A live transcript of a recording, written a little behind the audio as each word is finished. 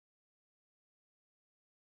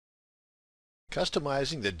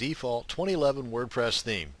Customizing the default 2011 WordPress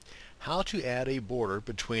theme. How to add a border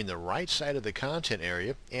between the right side of the content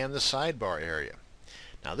area and the sidebar area.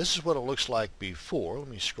 Now this is what it looks like before. Let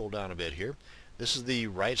me scroll down a bit here. This is the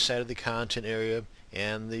right side of the content area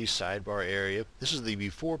and the sidebar area. This is the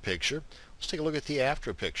before picture. Let's take a look at the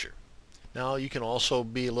after picture. Now you can also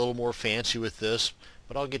be a little more fancy with this,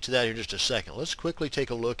 but I'll get to that here in just a second. Let's quickly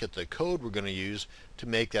take a look at the code we're going to use to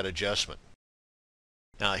make that adjustment.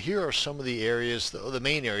 Now here are some of the areas, the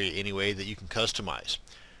main area anyway, that you can customize.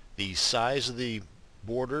 The size of the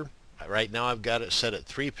border, right now I've got it set at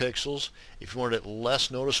 3 pixels. If you want it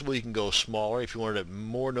less noticeable, you can go smaller. If you want it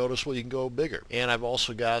more noticeable, you can go bigger. And I've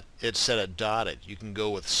also got it set at dotted. You can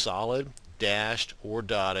go with solid, dashed, or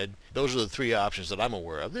dotted. Those are the 3 options that I'm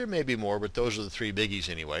aware of. There may be more, but those are the 3 biggies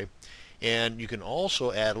anyway. And you can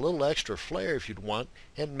also add a little extra flair if you'd want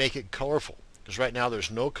and make it colorful. Because right now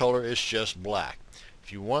there's no color, it's just black.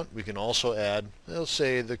 If you want, we can also add, let's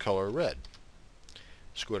say, the color red.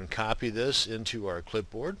 Let's go ahead and copy this into our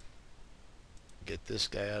clipboard. Get this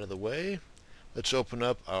guy out of the way. Let's open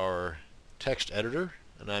up our text editor,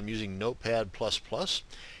 and I'm using Notepad++.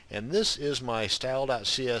 And this is my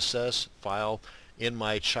style.css file in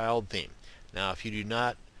my child theme. Now, if you do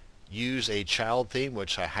not use a child theme,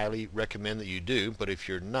 which I highly recommend that you do, but if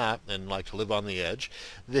you're not and like to live on the edge,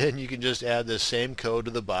 then you can just add this same code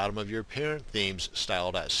to the bottom of your parent theme's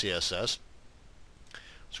style.css. Let's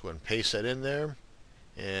go ahead and paste that in there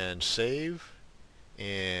and save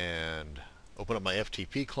and open up my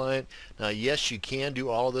FTP client. Now yes, you can do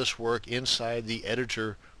all of this work inside the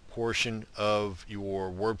editor portion of your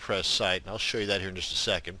WordPress site, and I'll show you that here in just a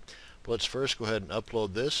second. But let's first go ahead and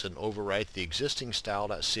upload this and overwrite the existing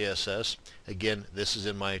style.css. Again, this is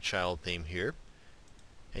in my child theme here.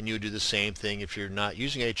 And you would do the same thing if you're not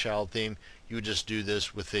using a child theme. You would just do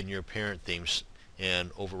this within your parent themes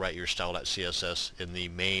and overwrite your style.css in the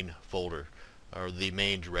main folder or the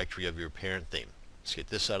main directory of your parent theme. Let's get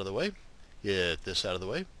this out of the way. Get this out of the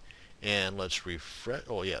way. And let's refresh.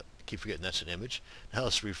 Oh yeah, keep forgetting that's an image. Now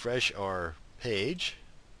let's refresh our page.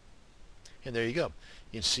 And there you go.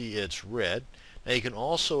 You can see it's red. Now you can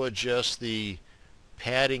also adjust the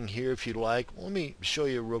padding here if you like. Let me show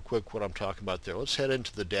you real quick what I'm talking about there. Let's head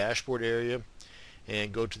into the dashboard area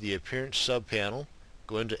and go to the appearance subpanel,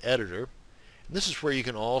 go into editor. And this is where you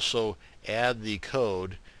can also add the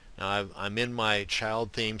code. Now I'm in my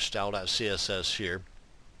child theme style.css here.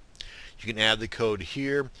 You can add the code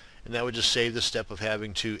here, and that would just save the step of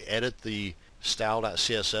having to edit the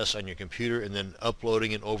style.css on your computer and then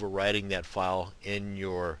uploading and overwriting that file in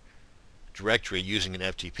your directory using an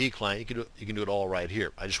FTP client. You can do it all right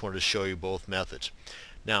here. I just wanted to show you both methods.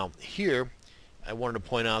 Now here I wanted to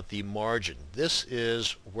point out the margin. This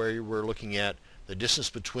is where we're looking at the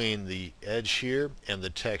distance between the edge here and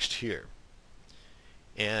the text here,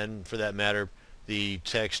 and for that matter the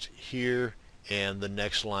text here and the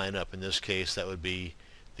next line up. In this case that would be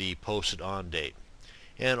the posted on date,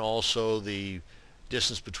 and also the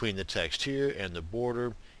distance between the text here and the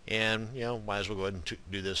border, and might as well go ahead and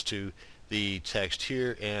do this to the text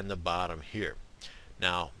here and the bottom here.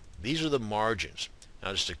 Now these are the margins.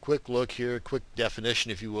 Now just a quick look here, quick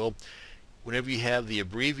definition if you will. Whenever you have the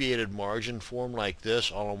abbreviated margin form like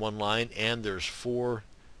this all on one line and there's 4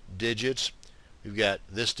 digits, we've got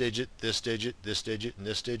this digit, this digit, this digit, and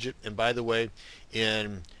this digit. And by the way,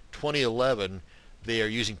 in 2011 they are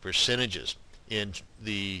using percentages. In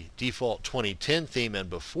the default 2010 theme and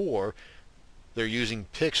before, they're using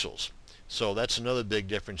pixels. So that's another big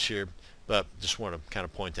difference here, but just want to kind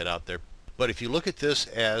of point that out there. But if you look at this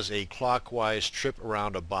as a clockwise trip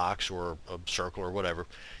around a box or a circle or whatever,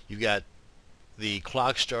 you've got the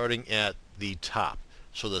clock starting at the top.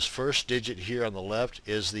 So this first digit here on the left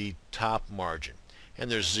is the top margin, and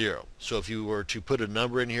there's 0. So if you were to put a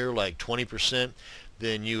number in here like 20%,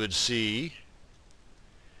 then you would see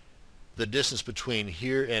the distance between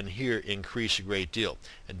here and here increase a great deal.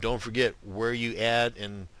 And don't forget, where you add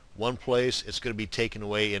in one place, it's going to be taken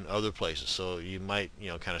away in other places, so you might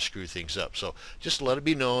kind of screw things up. So just let it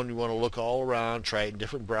be known, you want to look all around, try it in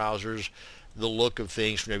different browsers, the look of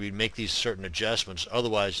things whenever you make these certain adjustments.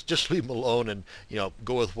 Otherwise just leave them alone and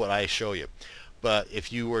go with what I show you. But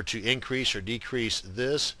if you were to increase or decrease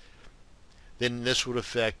this, then this would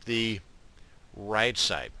affect the right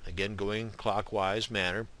side. Again, going clockwise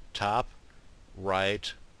manner, top,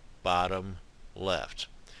 right, bottom, left.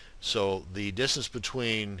 So the distance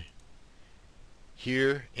between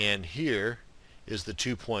here and here is the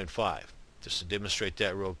 2.5. Just to demonstrate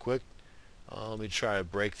that real quick, let me try to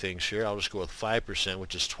break things here. I'll just go with 5%,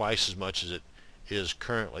 which is twice as much as it is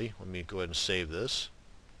currently. Let me go ahead and save this.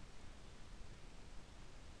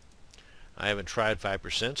 I haven't tried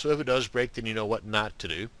 5%, so if it does break, then you know what not to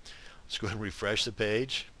do. Let's go ahead and refresh the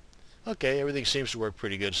page. Okay, everything seems to work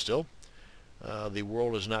pretty good still. The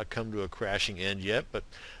world has not come to a crashing end yet, but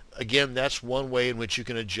again, that's one way in which you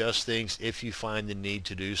can adjust things if you find the need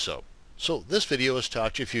to do so. So this video has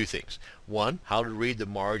taught you a few things. One, how to read the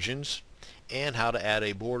margins and how to add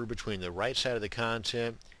a border between the right side of the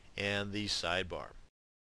content and the sidebar.